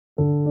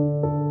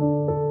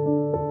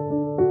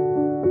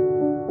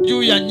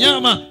juu ya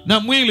nyama na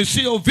mwili,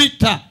 sio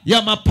vita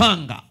ya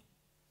mapanga.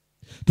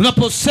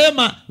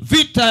 Tunaposema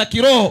vita ya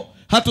kiroho,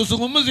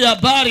 hatuzungumzi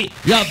habari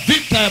ya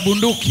vita ya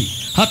bunduki,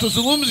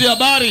 hatuzungumzi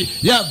habari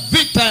ya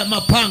vita ya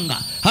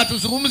mapanga,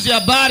 hatuzungumzi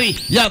habari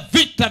ya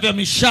vita vya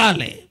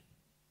mishale,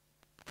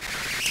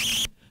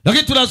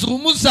 lakini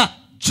tunazungumza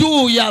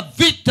juu ya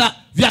vita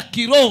vya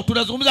kiroho.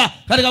 Tunazungumza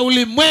katika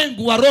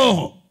ulimwengu wa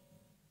roho,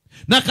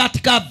 na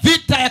katika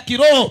vita ya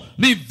kiroho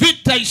ni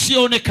vita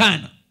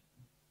isiyoonekana,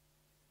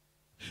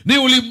 ni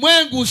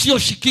ulimwengu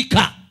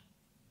usioshikika,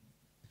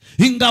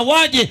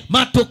 ingawaje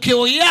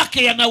matokeo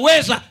yake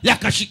yanaweza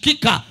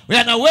yakashikika,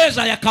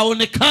 yanaweza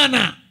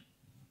yakaonekana.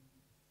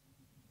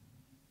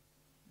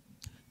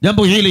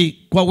 Jambo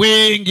hili kwa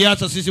wengi,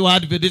 hasa sisi wa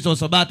Adventista wa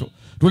Sabato,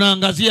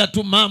 tunaangazia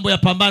tu mambo ya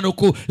pambano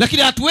kuu,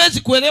 lakini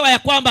hatuwezi kuelewa ya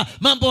kwamba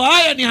mambo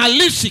haya ni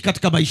halisi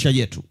katika maisha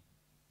yetu.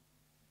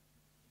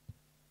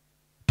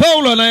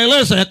 Paulo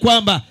anaeleza ya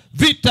kwamba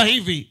vita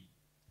hivi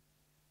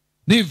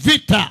ni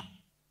vita,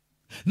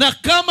 na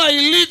kama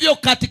ilivyo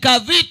katika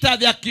vita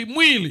vya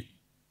kimwili,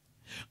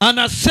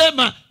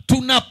 anasema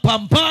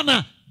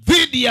tunapambana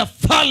dhidi ya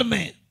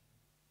falme.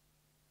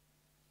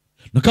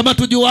 Na kama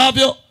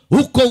tujuavyo,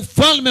 uko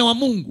ufalme wa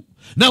Mungu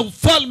na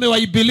ufalme wa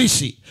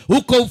ibilisi,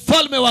 uko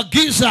ufalme wa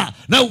giza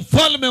na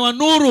ufalme wa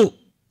nuru,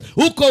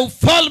 uko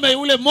ufalme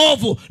ule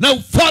movu na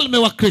ufalme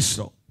wa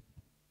Kristo.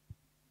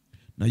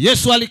 Na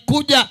Yesu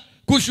alikuja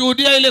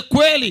kushuhudia ile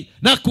kweli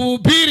na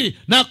kuhubiri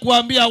na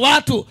kuambia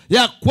watu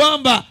ya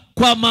kwamba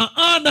kwa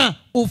maana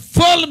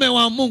ufalme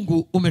wa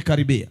Mungu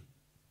umekaribia.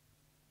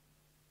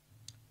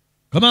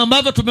 Kama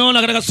ambavyo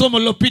tumeona katika somo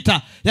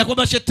lililopita ya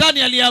kwamba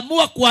shetani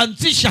aliamua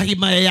kuanzisha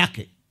himaya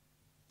yake,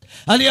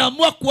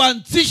 aliamua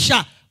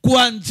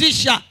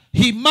kuanzisha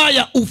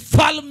himaya,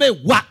 ufalme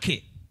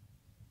wake.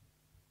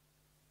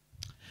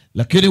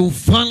 Lakini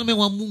ufalme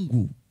wa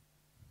Mungu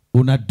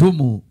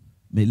unadumu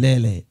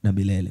milele na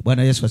milele.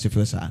 Bwana Yesu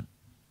asifiwe sana.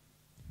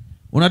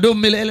 Unadumu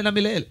milele na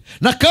milele.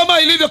 Na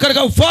kama ilivyo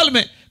katika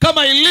ufalme,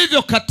 kama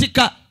ilivyo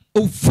katika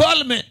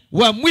ufalme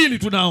wa mwili,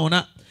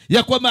 tunaona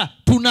ya kwamba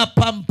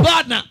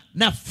tunapambana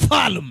na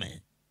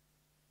falme.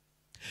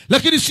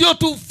 Lakini sio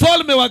tu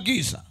ufalme wa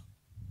giza,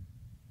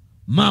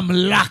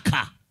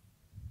 mamlaka.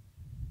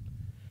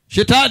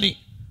 Shetani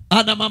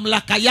ana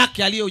mamlaka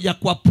yake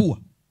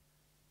aliyoyakwapua,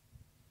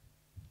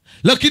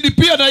 lakini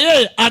pia na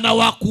yeye ana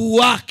wakuu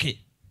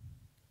wake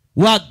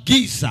wa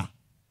giza,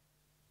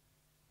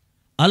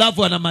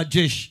 alafu ana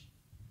majeshi.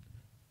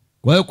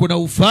 Kwa hiyo kuna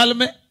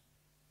ufalme,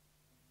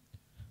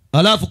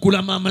 alafu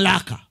kuna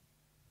mamlaka,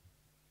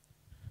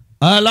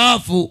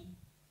 alafu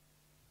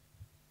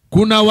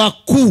kuna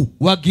wakuu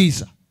wa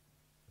giza,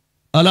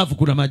 alafu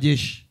kuna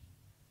majeshi.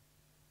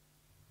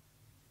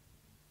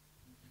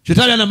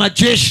 Shetani ana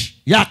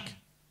majeshi yake,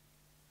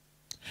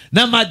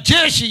 na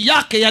majeshi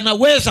yake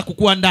yanaweza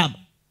kukuandama,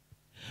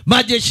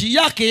 majeshi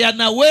yake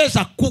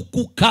yanaweza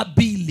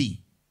kukukabili.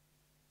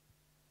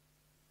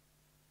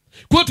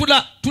 Kwa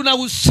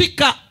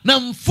tunahusika na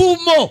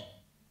mfumo.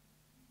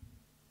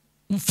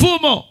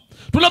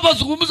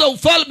 Tunapozungumza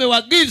ufalme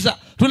wa giza,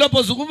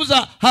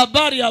 tunapozungumza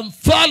habari ya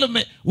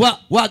mfalme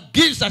wa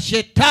giza,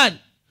 shetani,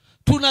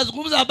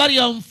 tunazungumza habari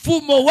ya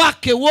mfumo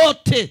wake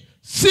wote,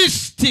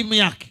 system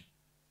yake.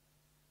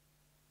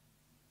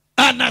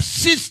 Ana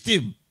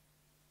system.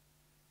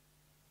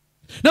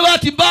 Na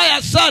bahati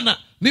mbaya sana,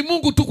 ni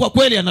Mungu tu kwa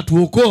kweli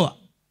anatuokoa,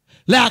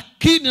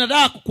 lakini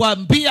nataka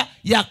kukuambia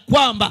ya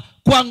kwamba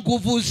kwa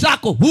nguvu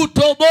zako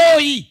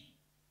hutoboi.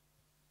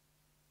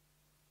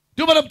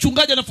 Ndio maana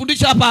mchungaji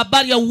anafundisha hapa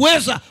habari ya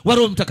uweza wa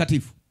Roho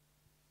Mtakatifu.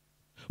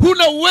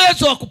 Huna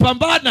uwezo wa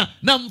kupambana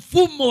na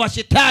mfumo wa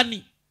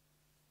shetani.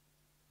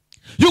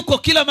 Yuko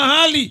kila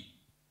mahali,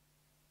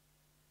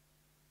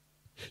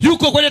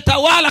 yuko kwenye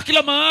tawala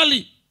kila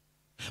mahali,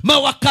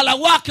 mawakala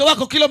wake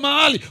wako kila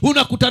mahali,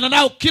 unakutana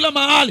nao kila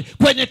mahali,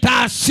 kwenye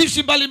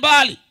taasisi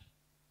mbalimbali.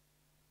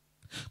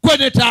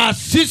 Kwenye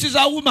taasisi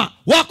za umma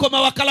wako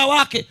mawakala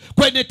wake,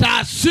 kwenye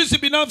taasisi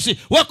binafsi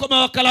wako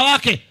mawakala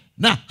wake,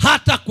 na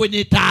hata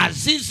kwenye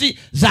taasisi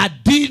za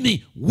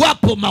dini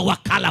wapo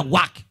mawakala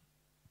wake,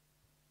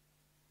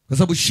 kwa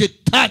sababu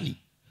shetani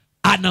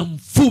ana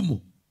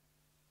mfumo.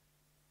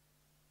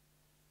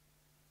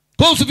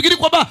 Kwa usifikiri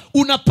kwamba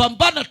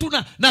unapambana tu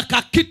na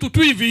kakitu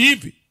tu hivi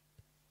hivi.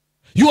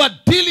 You are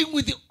dealing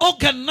with the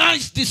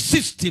organized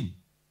system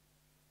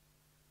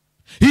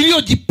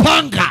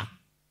iliyojipanga.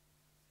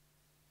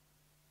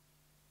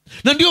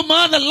 Na ndio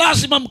maana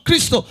lazima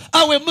mkristo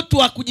awe mtu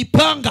wa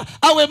kujipanga,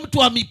 awe mtu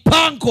wa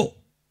mipango,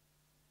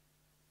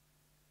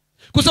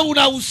 kwa sababu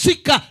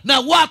unahusika na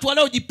watu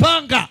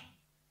wanaojipanga.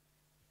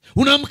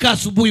 Unaamka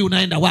asubuhi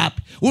unaenda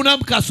wapi?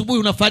 Unaamka asubuhi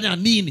unafanya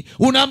nini?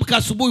 Unaamka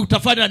asubuhi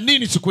utafanya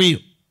nini siku hiyo?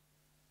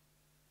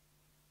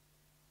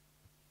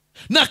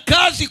 Na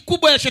kazi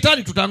kubwa ya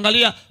shetani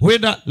tutaangalia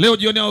huenda leo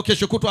jioni au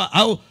kesho kutwa,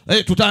 au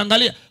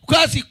tutaangalia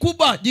kazi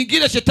kubwa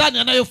nyingine shetani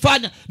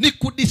anayofanya ni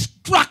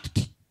kudistract,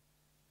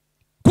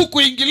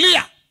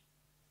 kukuingilia.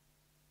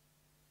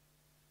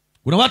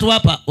 Kuna watu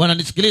hapa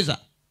wananisikiliza,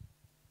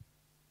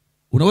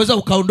 unaweza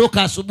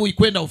ukaondoka asubuhi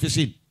kwenda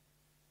ofisini,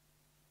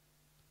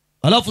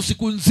 Alafu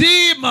siku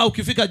nzima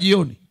ukifika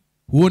jioni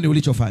huoni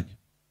ulichofanya.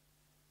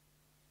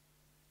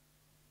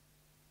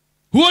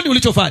 Huoni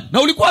ulichofanya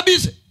na ulikuwa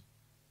busy.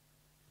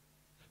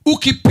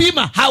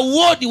 Ukipima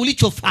hauoni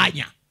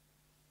ulichofanya.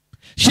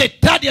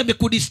 Shetani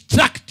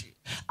amekudistract,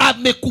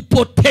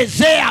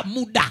 amekupotezea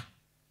muda.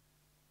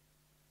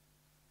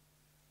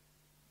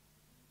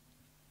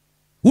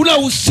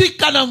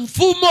 Unahusika na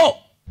mfumo.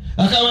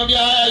 Akamwambia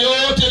haya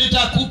yote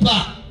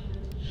nitakupa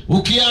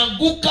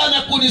ukianguka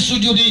na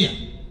kunisujudia.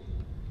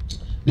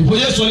 Ndipo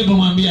Yesu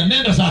alipomwambia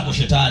nenda zako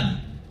shetani.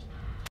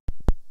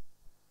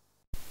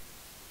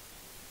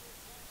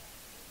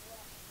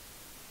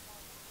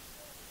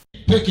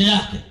 Peke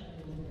yake.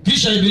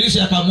 Kisha ibilisi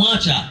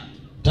akamwacha.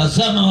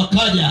 Tazama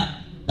wakaja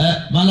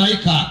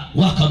malaika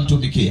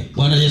wakamtumikia.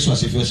 Bwana Yesu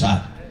asifiwe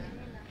sana.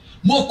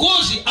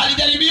 Mwokozi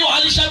alijaribiwa,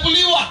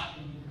 alishambuliwa.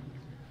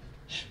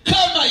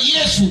 Kama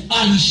Yesu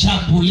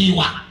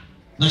alishambuliwa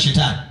na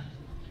shetani,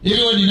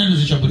 hivi wewe ni nani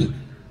usishambuliwe?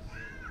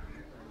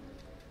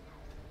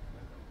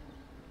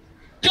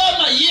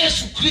 Kama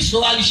Yesu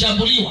Kristo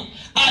alishambuliwa,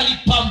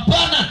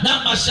 alipambana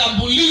na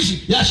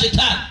mashambulizi ya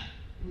shetani,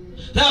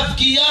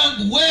 rafiki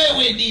yangu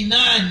wewe ni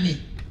nani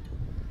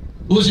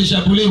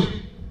usishambuliwe?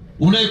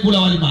 Unayekula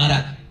wali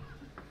maharage,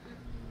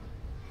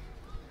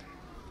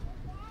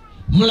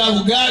 mla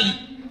ugali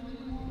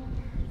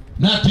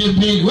na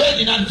tembele, wewe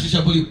ni nani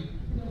usishambuliwe?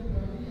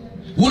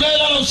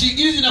 Unayelala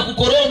usingizi na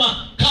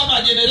kukoroma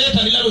kama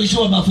generator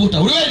linaloishiwa mafuta,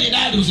 wewe ni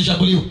nani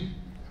usishambuliwe?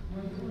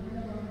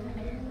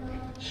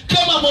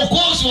 Kama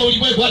mwokozi wa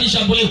ulimwengu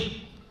alishambuliwa.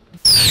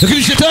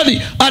 Lakini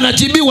shetani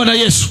anajibiwa na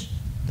Yesu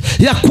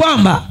ya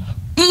kwamba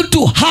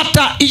mtu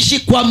hataishi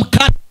kwa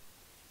mkate,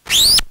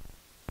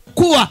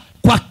 kuwa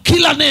kwa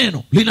kila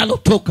neno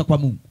linalotoka kwa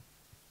Mungu.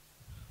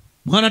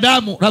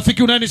 Mwanadamu,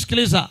 rafiki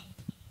unayenisikiliza,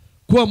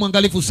 kuwa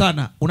mwangalifu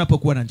sana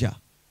unapokuwa na njaa.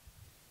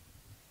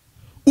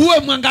 Uwe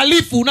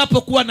mwangalifu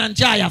unapokuwa na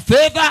njaa ya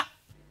fedha.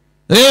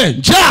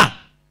 Njaa.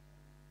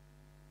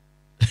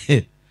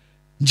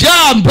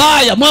 Njaa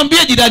mbaya.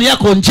 Mwambie jirani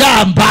yako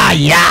njaa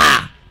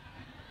mbaya.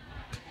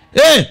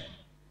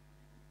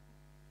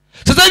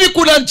 Sasa hivi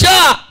kuna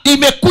njaa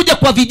imekuja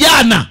kwa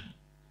vijana.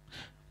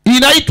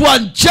 Inaitwa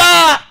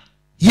njaa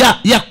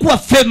ya kuwa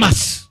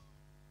famous.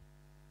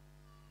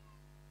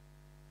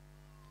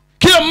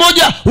 Kila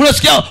mmoja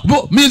unasikia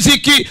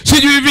muziki,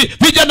 sijui hivi.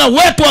 Vijana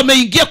wetu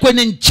wameingia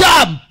kwenye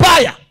njaa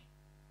mbaya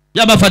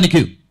ya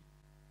mafanikio.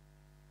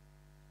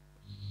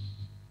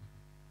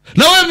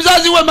 Na wewe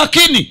mzazi uwe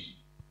makini,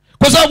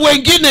 kwa sababu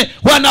wengine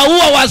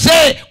wanaua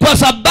wazee kwa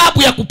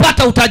sababu ya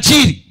kupata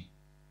utajiri.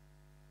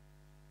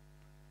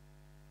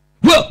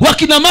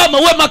 Wakina mama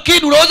uwe makini,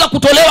 unaweza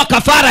kutolewa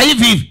kafara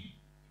hivi hivi.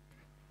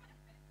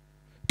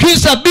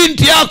 Kisa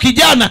binti yao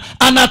kijana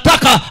ana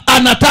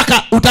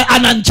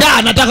njaa,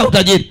 anataka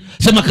utajiri.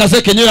 Sema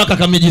kaze kenyewe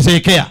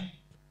akakamejizekea.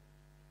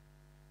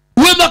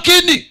 Uwe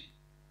makini.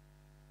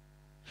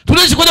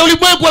 Tunaishi kwenye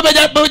ulimwengu wa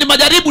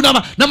majaribu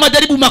na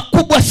majaribu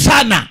makubwa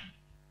sana.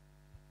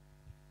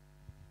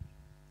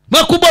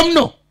 Makubwa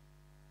mno.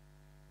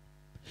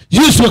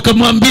 Yesu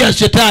akamwambia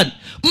shetani,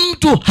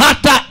 mtu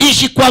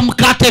hataishi kwa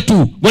mkate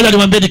tu. Ngoja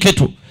niwaambieni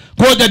kitu.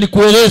 Ngoja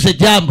nikueleze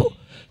jambo.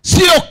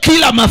 Sio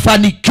kila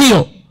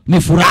mafanikio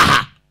ni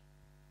furaha.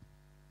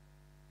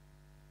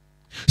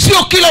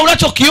 Sio kila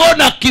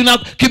unachokiona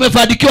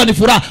kimefanikiwa ni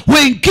furaha.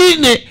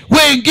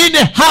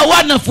 Wengine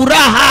hawana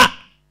furaha.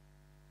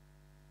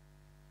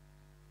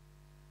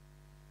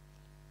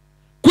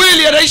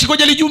 Kweli anaishi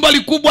kwenye lijumba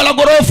likubwa la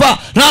gorofa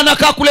na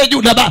anakaa kule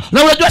juu. Na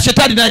unajua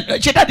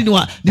shetani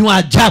ni wa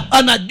ajabu.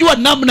 Anajua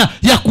namna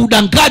ya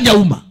kudanganya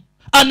umma.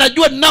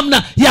 Anajua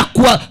namna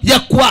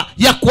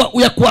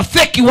ya kuwa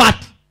feki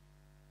watu.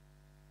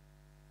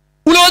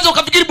 Unaweza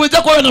ukafikiri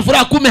mwenzako wewe ana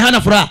furaha, kumbe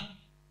hana furaha.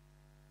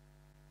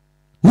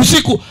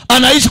 Usiku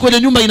anaishi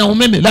kwenye nyumba ina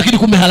umeme lakini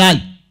kumbe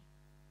halali.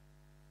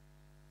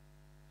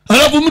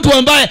 Alafu mtu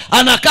ambaye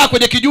anakaa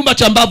kwenye kijumba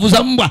cha mbavu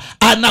za mbwa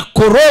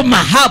anakoroma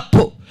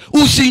hapo.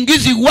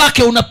 Usingizi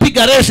wake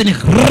unapiga resi ni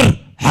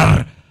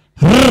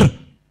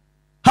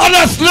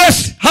hana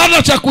stress,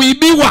 hana cha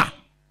kuibiwa.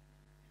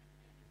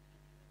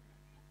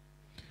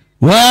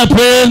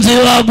 Wapenzi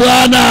wa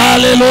Bwana,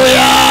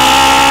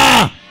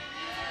 haleluya.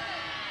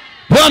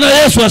 Bwana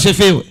Yesu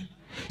asifiwe.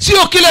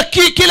 Sio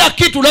kila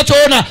kitu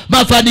unachoona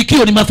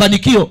mafanikio ni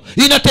mafanikio.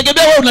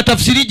 Inategemea wewe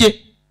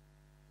unatafsirije.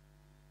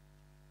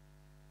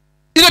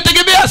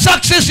 Inategemea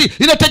success,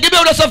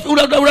 inategemea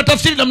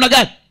unatafsiri namna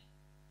gani.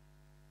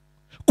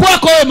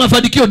 Kwako wewe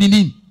mafanikio ni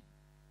nini?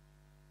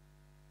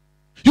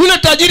 Yule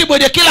tajiri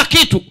mwenye kila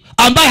kitu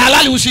ambaye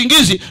halali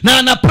usingizi na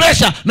ana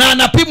pressure na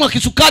anapimwa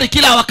kisukari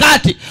kila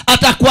wakati,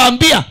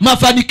 atakwambia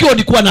mafanikio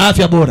ni kuwa na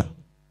afya bora.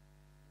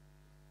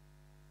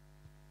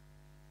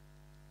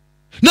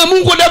 Na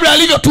Mungu ndivyo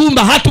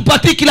alivyotuumba,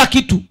 hatupati kila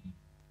kitu.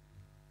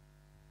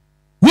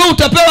 Wewe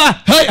utapewa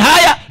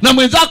haya na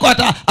mwenzako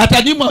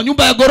atanyimwa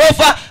nyumba ya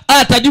gorofa,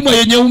 atanyimwa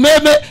yenye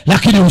umeme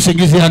lakini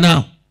usingizi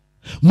anao.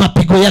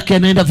 Mapigo yake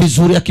yanaenda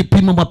vizuri,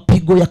 akipima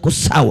mapigo yako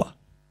sawa.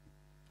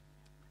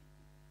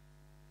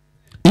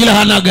 Ila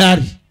hana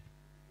gari.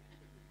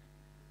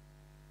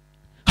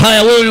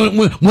 Haya,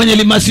 wewe mwenye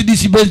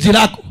limasidisi benzi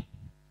lako,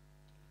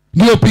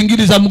 ndio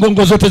pingili za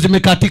mgongo zote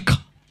zimekatika.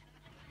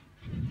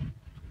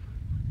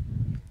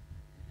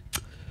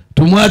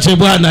 Tumwache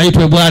Bwana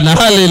aitwe Bwana.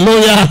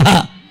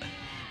 Haleluya.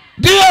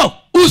 Ndio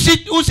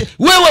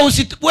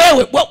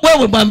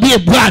wewe mwambie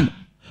Bwana.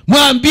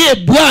 Mwambie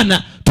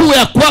Bwana tu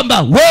ya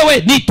kwamba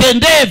wewe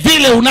nitendee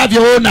vile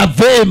unavyoona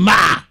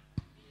vema.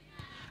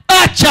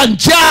 Acha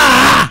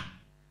njaa.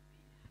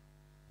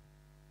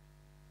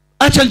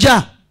 Acha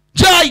njaa.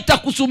 Njaa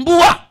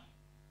itakusumbua.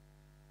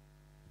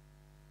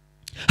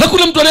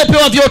 Hakuna mtu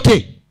anayepewa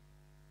vyote.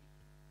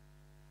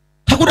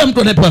 Hakuna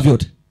mtu anayepewa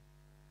vyote.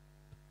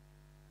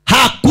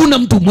 Hakuna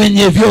mtu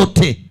mwenye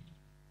vyote.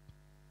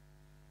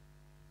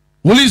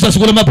 Uliza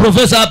sikuna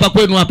maprofesa hapa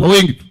kwenu hapa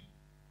wengi.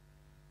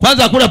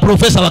 Kwanza hakuna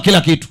profesa wa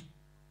kila kitu.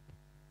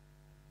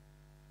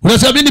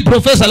 Unasema mimi ni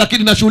profesa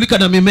lakini nashughulika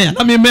na mimea.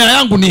 Na mimea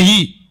yangu ni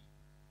hii.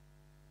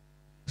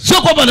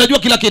 Sio kwamba najua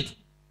kila kitu.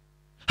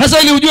 Hasa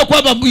ili ujue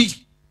kwamba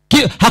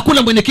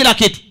hakuna mwenye kila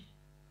kitu.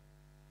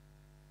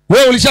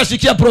 Wewe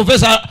ulishasikia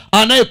profesa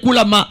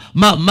anayekula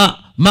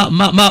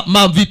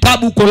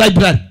vitabu kwa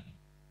library?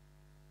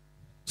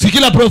 Si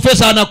kila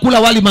profesa anakula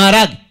wali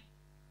maharage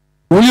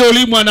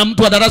uliolimwa na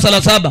mtu wa darasa la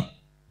 7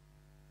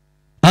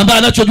 ambaye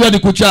anachojua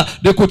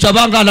ni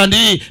kuchabanga na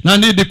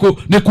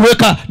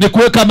ni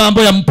kuweka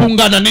mambo ya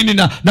mpunga na nini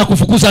na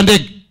kufukuza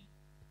ndege.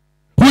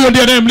 Huyo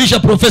ndiye anayemlisha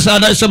profesa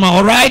anayesema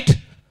all right,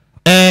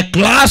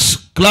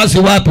 class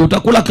wapi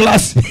utakula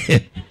class?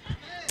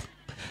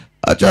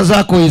 Acha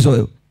zako hizo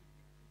wewe.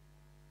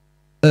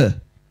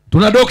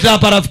 Tuna dokta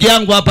hapa, rafiki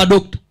yangu hapa,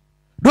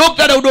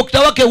 dokta na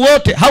udokta wake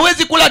wote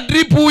hawezi kula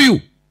drip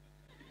huyu.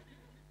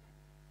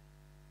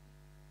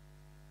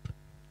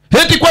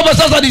 Heti kwamba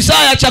sasa ni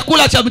saa ya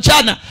chakula cha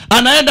mchana,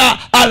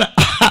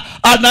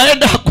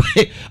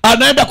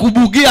 anaenda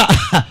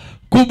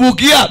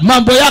kubugia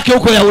mambo yake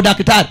huko ya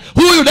udaktari.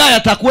 Huyu naye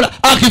atakula,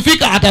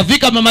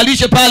 atafika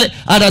mamalishe pale,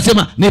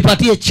 anasema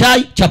nipatie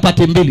chai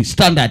chapati 2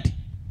 standard.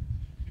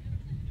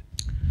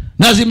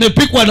 Na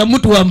zimepikwa na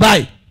mtu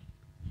ambaye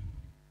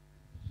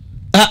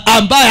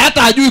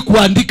hata hajui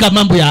kuandika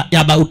mambo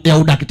ya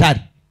udaktari.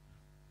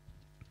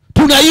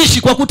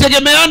 Tunaishi kwa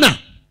kutegemeana.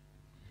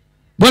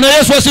 Bwana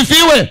Yesu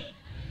asifiwe.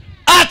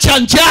 Acha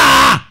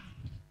njaa.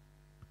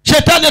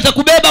 Shetani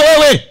atakubeba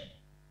wewe.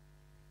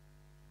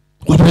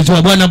 Wapenzi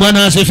wa Bwana,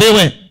 Bwana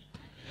asifiwe.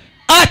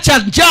 Acha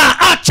njaa,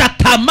 acha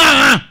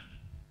tamaa.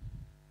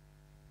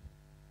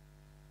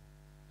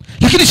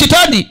 Lakini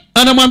shetani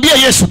anamwambia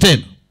Yesu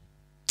tena.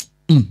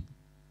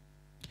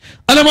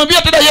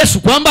 Anamwambia tena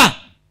Yesu kwamba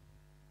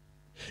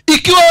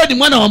ikiwa wewe ni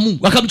mwana wa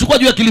Mungu, akamchukua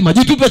juu ya kilima,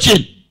 jitupe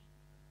chini.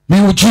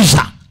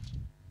 Miujiza.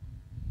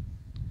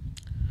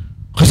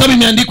 Kwa sababu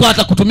imeandikwa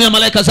hata kutumia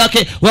malaika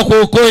zake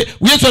wakuokoe.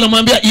 Yesu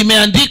anamwambia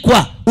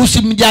imeandikwa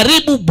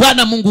usimjaribu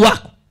Bwana Mungu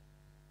wako.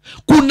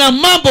 Kuna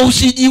mambo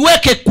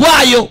usijiweke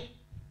kwayo.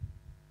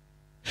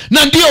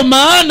 Na ndiyo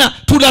maana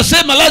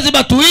tunasema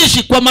lazima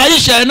tuishi kwa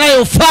maisha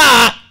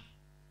yanayofaa,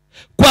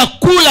 kwa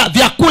kula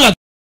vyakula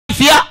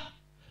vya,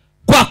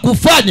 kwa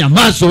kufanya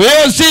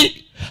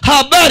mazoezi,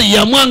 habari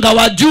ya mwanga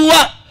wa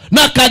jua,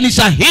 na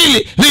kanisa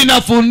hili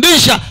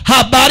linafundisha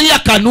habari ya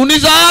kanuni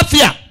za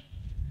afya.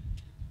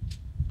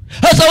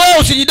 Sasa wewe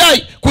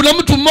usijidai. Kuna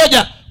mtu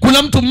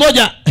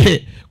mmoja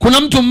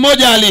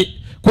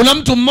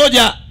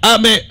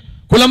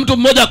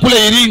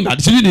kule Iringa,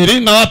 sijui ni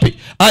Iringa wapi,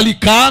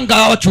 alikaanga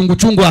hawa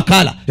chungu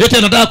akala. Eti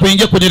anataka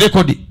kuingia kwenye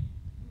rekodi.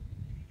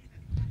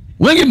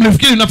 Wengi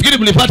nafikiri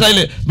mlipata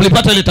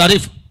ile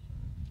taarifa.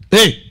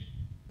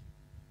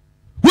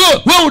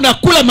 Wewe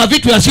unakula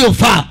mavitu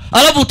yasiyofaa,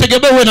 alafu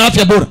utegemee uwe na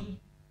afya bora.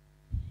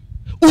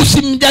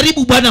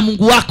 Usimjaribu Bwana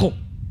Mungu wako.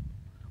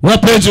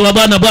 Wapenzi wa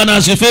Bwana, Bwana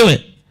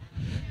asifiwe.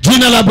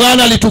 Jina la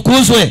Bwana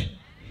litukuzwe.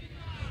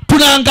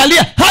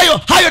 Tunaangalia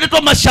hayo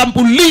ndio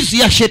mashambulizi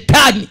ya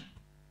shetani.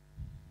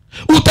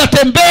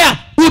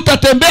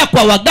 Utatembea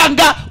kwa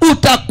waganga,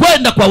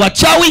 utakwenda kwa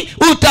wachawi,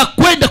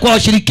 utakwenda kwa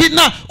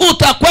washirikina,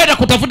 utakwenda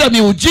kutafuta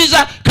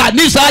miujiza,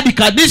 kanisa hadi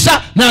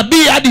kanisa,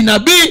 nabii hadi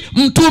nabii,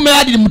 mtume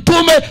hadi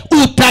mtume.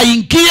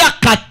 Utaingia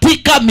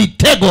katika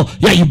mitego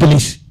ya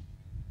ibilisi.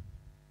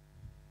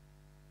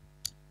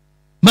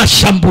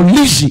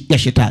 Mashambulizi ya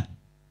shetani.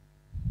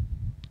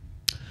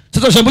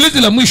 Sasa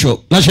shambulizi la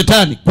mwisho la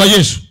shetani kwa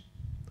Yesu,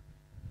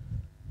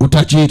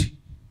 utajiri,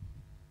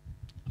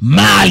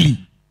 mali.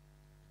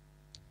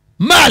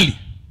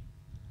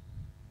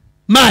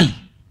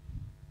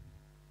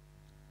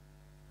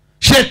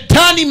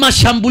 Shetani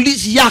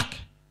mashambulizi yake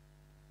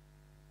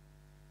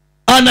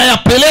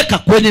anayapeleka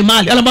kwenye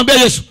mali. Anamwambia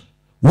Yesu,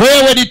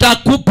 wewe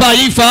nitakupa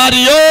hii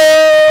fahari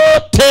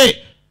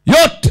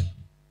yote,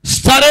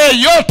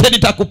 starehe yote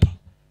nitakupa.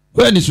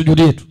 Wewe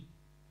nisujudie tu.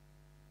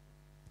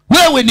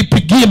 Wewe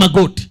nipigie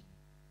magoti.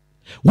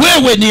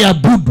 Wewe ni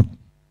abudu.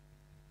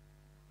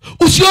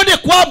 Usione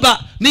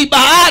kwamba ni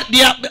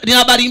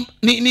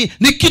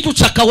kitu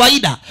cha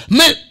kawaida.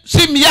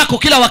 Simu yako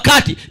kila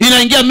wakati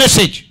inaingia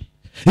message.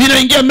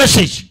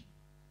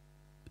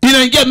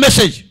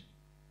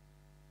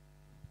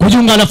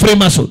 Kujiunga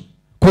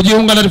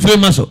na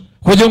Freemason,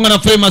 kujiunga na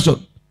Freemason.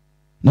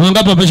 Ni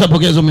wangapi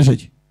wameshapokea hizo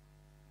message?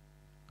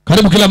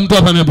 Karibu kila mtu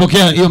hapa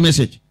amepokea hiyo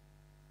message.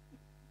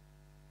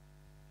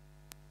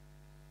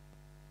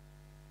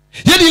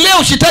 Yaani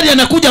leo shetani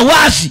anakuja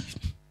wazi.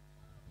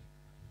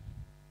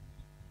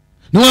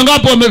 Ni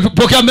wangapi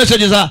wamepokea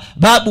message za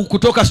babu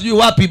kutoka sijui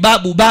wapi,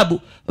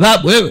 babu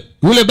wewe,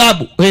 yule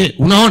babu,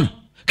 unaona?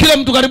 Kila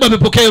mtu karibu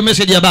amepokea hiyo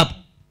message ya babu.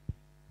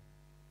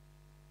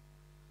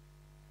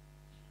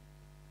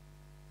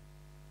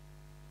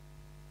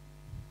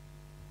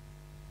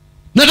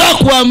 Nataka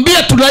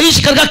kuambia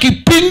tunaishi katika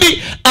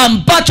kipindi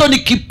ambacho ni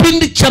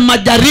kipindi cha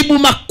majaribu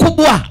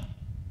makubwa.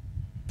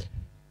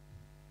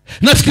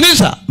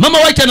 Nasikiliza, Mama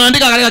White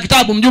anaandika katika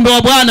kitabu Mjumbe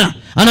wa Bwana,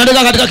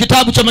 anaandika katika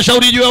kitabu cha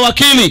Mashauri juu ya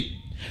Wakili.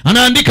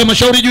 Anaandika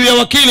Mashauri juu ya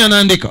Wakili,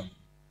 anaandika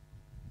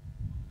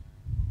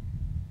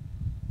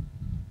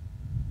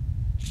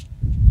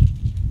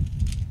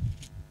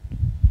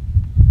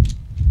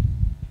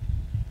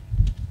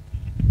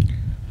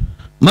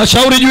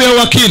Mashauri juu ya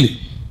Wakili.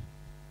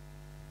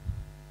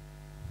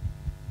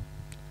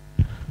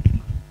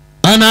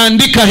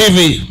 Anaandika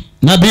hivi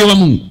nabii wa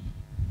Mungu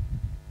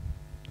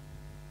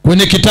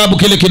kwenye kitabu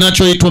kile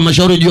kinachoitwa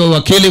Mashauri juu ya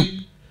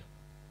Wakili,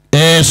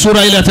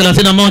 sura ile ya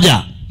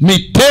 31,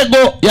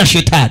 mitego ya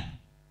shetani.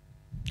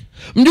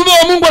 Mjumbe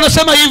wa Mungu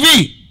anasema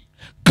hivi: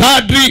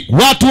 kadri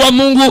watu wa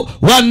Mungu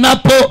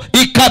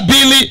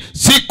wanapoikabili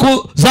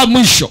siku za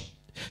mwisho,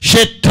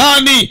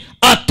 shetani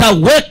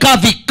ataweka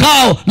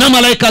vikao na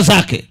malaika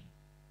zake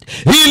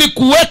ili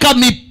kuweka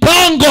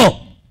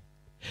mipango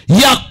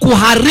ya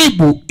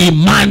kuharibu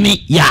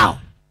imani yao,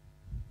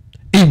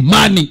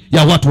 imani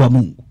ya watu wa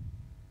Mungu.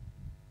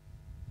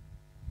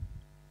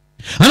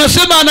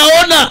 Anasema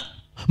anaona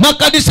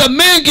makanisa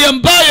mengi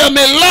ambayo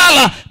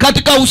yamelala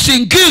katika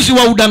usingizi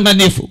wa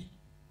udanganyifu.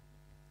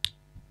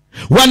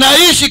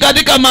 Wanaishi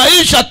katika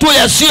maisha tu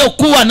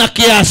yasiyokuwa na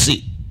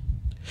kiasi.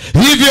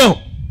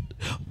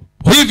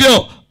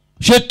 Hivyo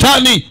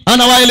shetani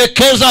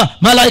anawaelekeza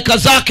malaika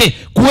zake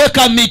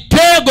kuweka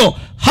mitego,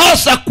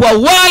 hasa kwa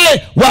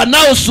wale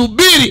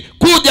wanaosubiri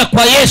kuja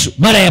kwa Yesu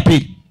mara ya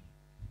pili.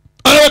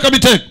 Anaweka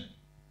mitego.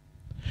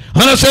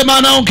 Anasema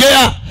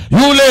anaongea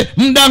yule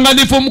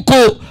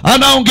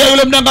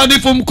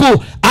mdanganyifu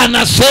mkuu,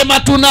 anasema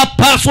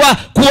tunapaswa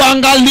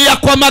kuangalia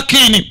kwa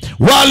makini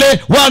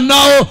wale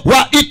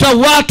wanaowaita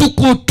watu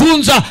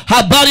kutunza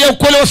habari ya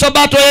ukweli wa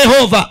Sabato ya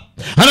Yehova.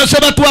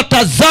 Anasema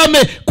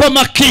tuwatazame kwa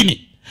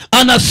makini.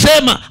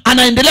 Anasema,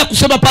 anaendelea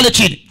kusema pale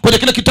chini kwenye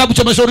kile kitabu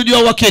cha Mashauri juu ya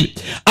Wakili,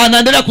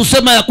 anaendelea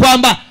kusema ya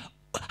kwamba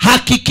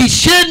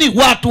hakikisheni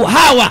watu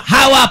hawa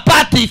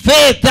hawapati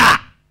fedha.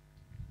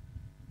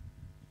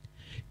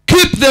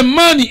 Keep the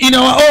money in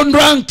our own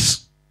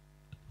ranks.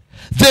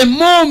 The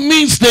more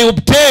means they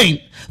obtain,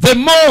 the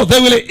more they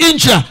will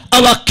injure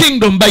our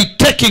kingdom by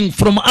taking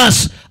from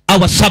us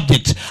our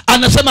subjects.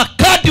 Anasema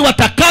kadri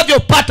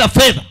watakavyopata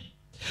fedha,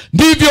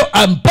 ndivyo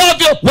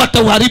ambavyo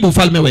watauharibu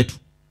ufalme wetu.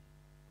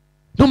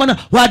 Ndio maana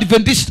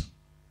Waadventista,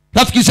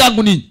 rafiki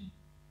zangu ninyi,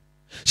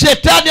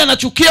 shetani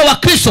anachukia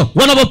Wakristo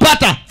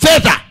wanapopata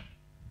fedha.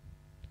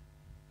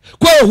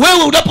 Kwa hiyo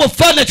wewe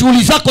unapofanya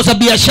shughuli zako za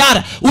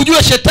biashara,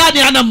 ujue shetani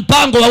hana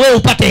mpango wa wewe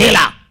upate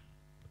hela.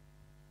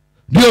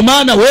 Ndio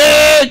maana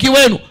wengi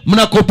wenu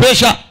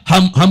mnakopesha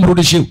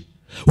hamrudishiwi.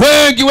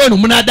 Wengi wenu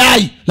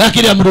mnadai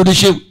lakini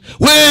hamrudishiwi.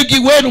 Wengi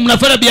wenu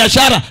mnafanya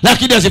biashara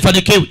lakini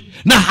hazifanikiwi.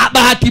 Na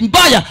bahati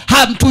mbaya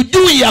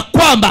hamtujui ya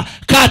kwamba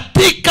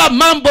katika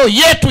mambo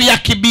yetu ya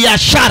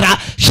kibiashara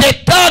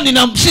shetani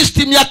na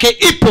system yake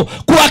ipo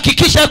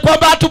kuhakikisha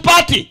kwamba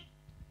hatupati.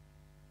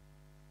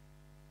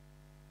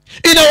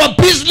 In our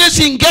business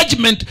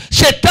engagement,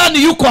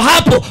 shetani yuko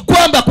hapo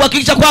kwamba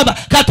kuhakikisha kwamba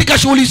katika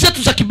shughuli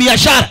zetu za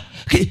kibiashara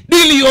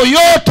dili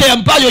yoyote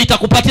ambayo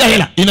itakupatia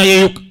hela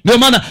inayeyuka. Ndio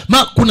maana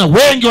kuna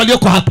wengi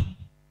walioko hapa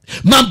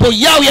mambo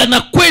yao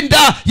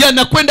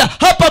yanakwenda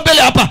hapa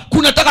mbele, hapa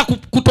kunataka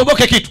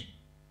kutoboke kitu,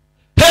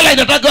 hela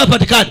inataka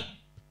ipatikane,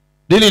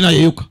 dili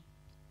inayeyuka.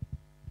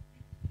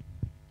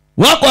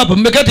 Wako hapa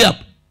mmeketi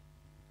hapa,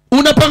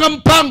 unapanga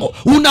mpango,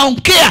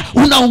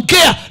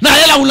 unaongea na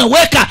hela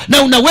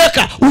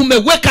unaweka,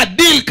 umeweka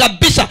deal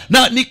kabisa,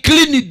 na ni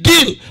clean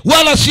deal,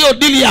 wala sio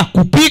deal ya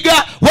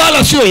kupiga,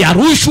 wala sio ya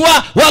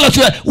rushwa, wala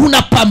sio,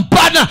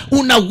 unapambana,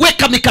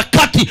 unaweka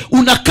mikakati,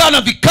 unakaa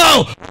na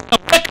vikao,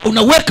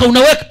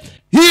 unaweka.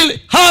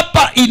 Hili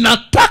hapa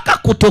inataka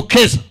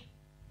kutokeza,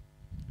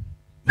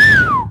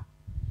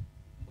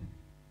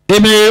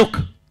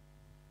 imeyuka.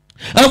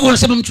 Alafu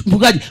unasema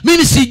mchungaji,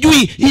 mimi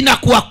sijui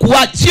inakuwa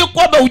kuaje. Sio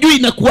kwamba hujui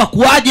inakuwa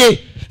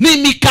kuaje, ni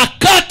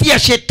mikakati ya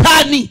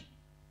shetani.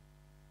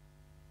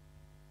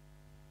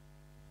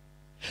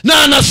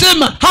 Na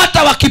anasema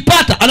hata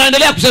wakipata,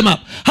 anaendelea kusema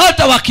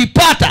hata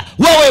wakipata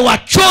wawe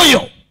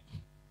wachoyo.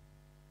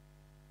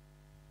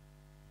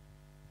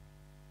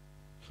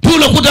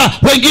 Tunakuta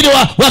wengine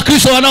wa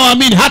Kristo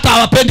wanaoamini hata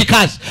hawapendi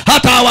kazi,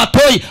 hata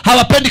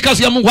hawapendi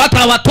kazi ya Mungu, hata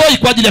hawatoi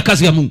kwa ajili ya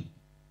kazi ya Mungu.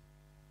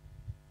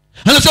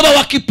 Anasema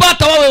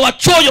wakipata wawe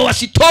wachoyo,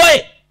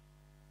 wasitoe.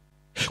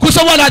 Kwa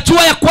sababu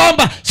wanajua ya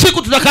kwamba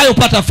siku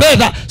tutakayopata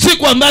fedha,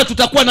 siku ambayo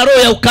tutakuwa na roho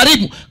ya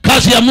ukarimu,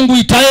 kazi ya Mungu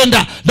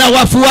itaenda na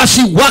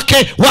wafuasi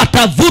wake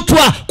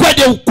watavutwa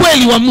kwenye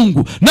ukweli wa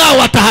Mungu, nao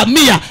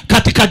watahamia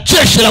katika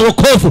jeshi la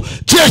wokovu,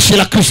 jeshi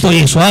la Kristo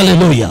Yesu.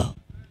 Haleluya.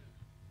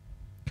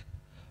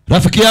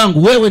 Rafiki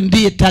yangu, wewe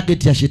ndiye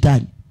target ya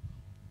shetani.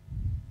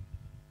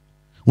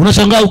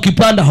 Unashangaa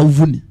ukipanda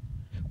hauvuni.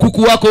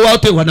 Kuku wako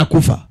wote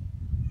wanakufa.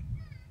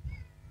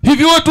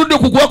 Hivi wewe tu ndio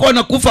kuku wako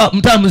wanakufa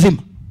mtaa mzima?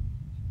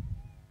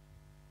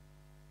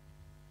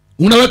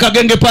 Unaweka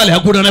genge pale,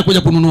 hakuna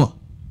anayekuja kununua.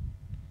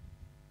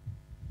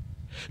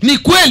 Ni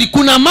kweli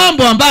kuna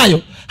mambo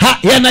ambayo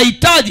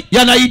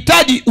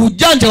yanahitaji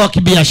ujanja wa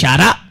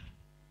kibiashara,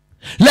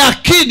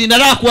 lakini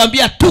nataka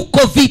kuambia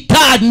tuko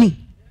vitani.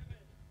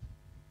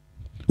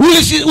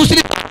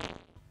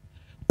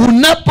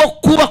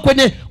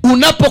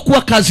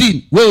 Unapokuwa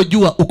kazini, wewe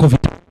jua uko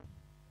vitani.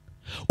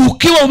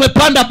 Ukiwa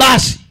umepanda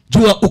basi,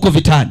 jua uko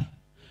vitani.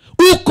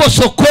 Uko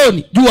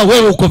sokoni, jua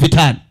wewe uko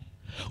vitani.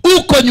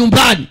 Uko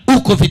nyumbani,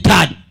 uko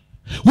vitani.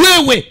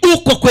 Wewe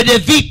uko kwenye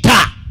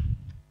vita.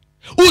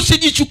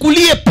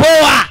 Usijichukulie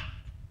poa.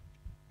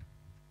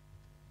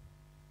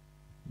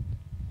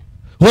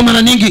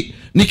 Mara nyingi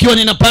nikiwa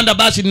ninapanda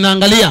basi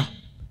ninaangalia,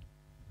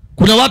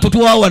 kuna watu tu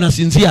wao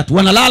wanasinzia tu,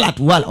 wanalala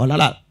tu,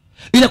 wanalala.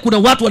 Ila kuna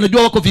watu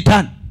wanajua wako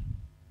vitani.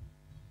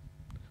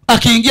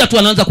 Akiingia tu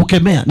anaanza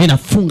kukemea,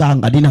 ninafunga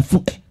anga,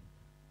 ninafunga.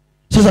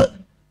 Sasa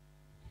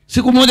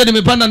siku moja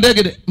nimepanda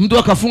ndege, mtu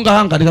akafunga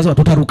anga, nikasema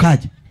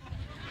tutarukaje?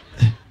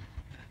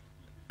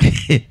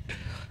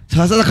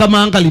 Sasa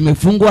kama anga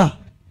limefungwa,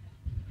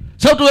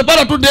 sasa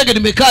tumepanda tu ndege,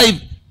 nimekaa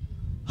hivi.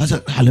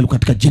 Sasa haleluya,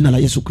 katika jina la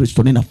Yesu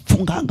Kristo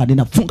ninafunga anga,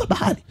 ninafunga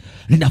bahari,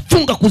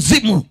 ninafunga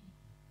kuzimu.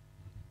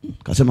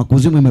 Kasema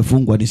kuzimu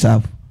imefungwa ni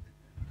sawa,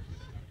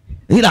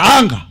 ila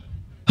anga,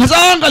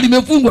 sasa anga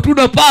limefungwa,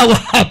 tunapaa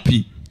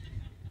wapi?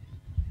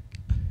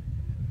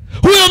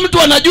 Huyo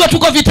mtu anajua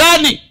tuko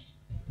vitani.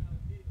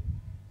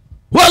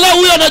 Wala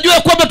huyo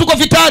anajua kwamba tuko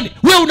vitani.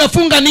 Wewe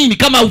unafunga nini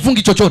kama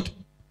ufungi chochote?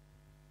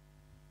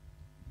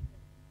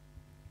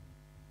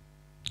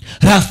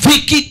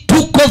 Rafiki,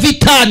 tuko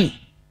vitani.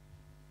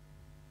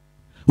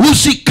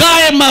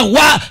 Usikae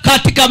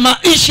katika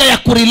maisha ya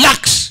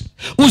kurelax.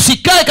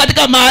 Usikae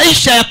katika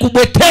maisha ya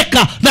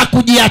kubweteka na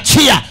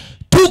kujiachia.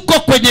 Tuko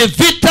kwenye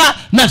vita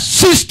na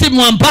system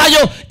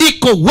ambayo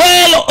iko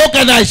well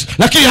organized.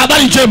 Lakini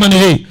habari njema ni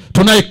hii,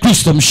 tunaye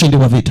Kristo mshindi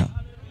wa vita.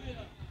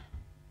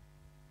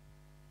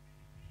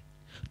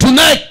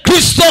 Tunaye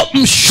Kristo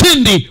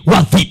mshindi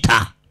wa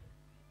vita.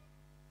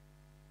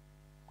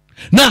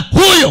 Na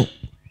huyo,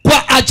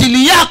 kwa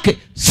ajili yake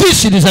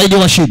sisi ni zaidi ya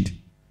washindi.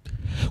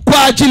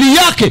 Kwa ajili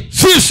yake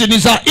sisi ni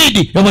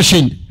zaidi ya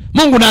washindi.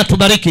 Mungu na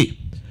atubariki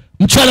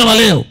mchana wa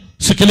leo.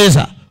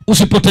 Sikiliza,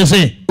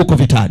 usipotezee, uko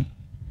vitani.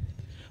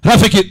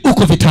 Rafiki,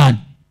 uko vitani.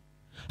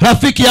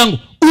 Rafiki yangu,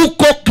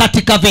 uko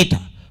katika vita.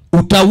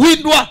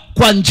 Utawindwa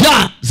kwa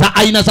njaa za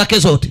aina zake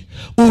zote.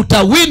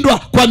 Utawindwa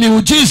kwa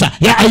miujiza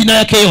ya aina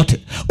yake yote.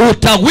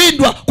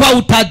 Utawindwa kwa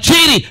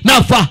utajiri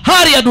na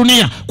fahari ya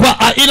dunia kwa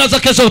aina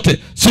zake zote.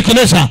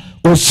 Sikiliza,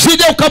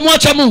 usije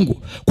ukamwacha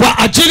Mungu kwa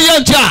ajili ya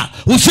njaa.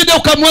 Usije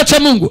ukamwacha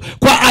Mungu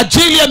kwa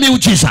ajili ya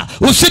miujiza.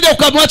 Usije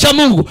ukamwacha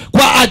Mungu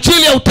kwa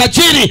ajili ya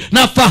utajiri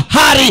na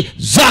fahari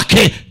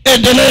zake.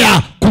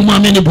 Endelea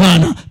kumwamini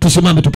Bwana. Tusimame tu.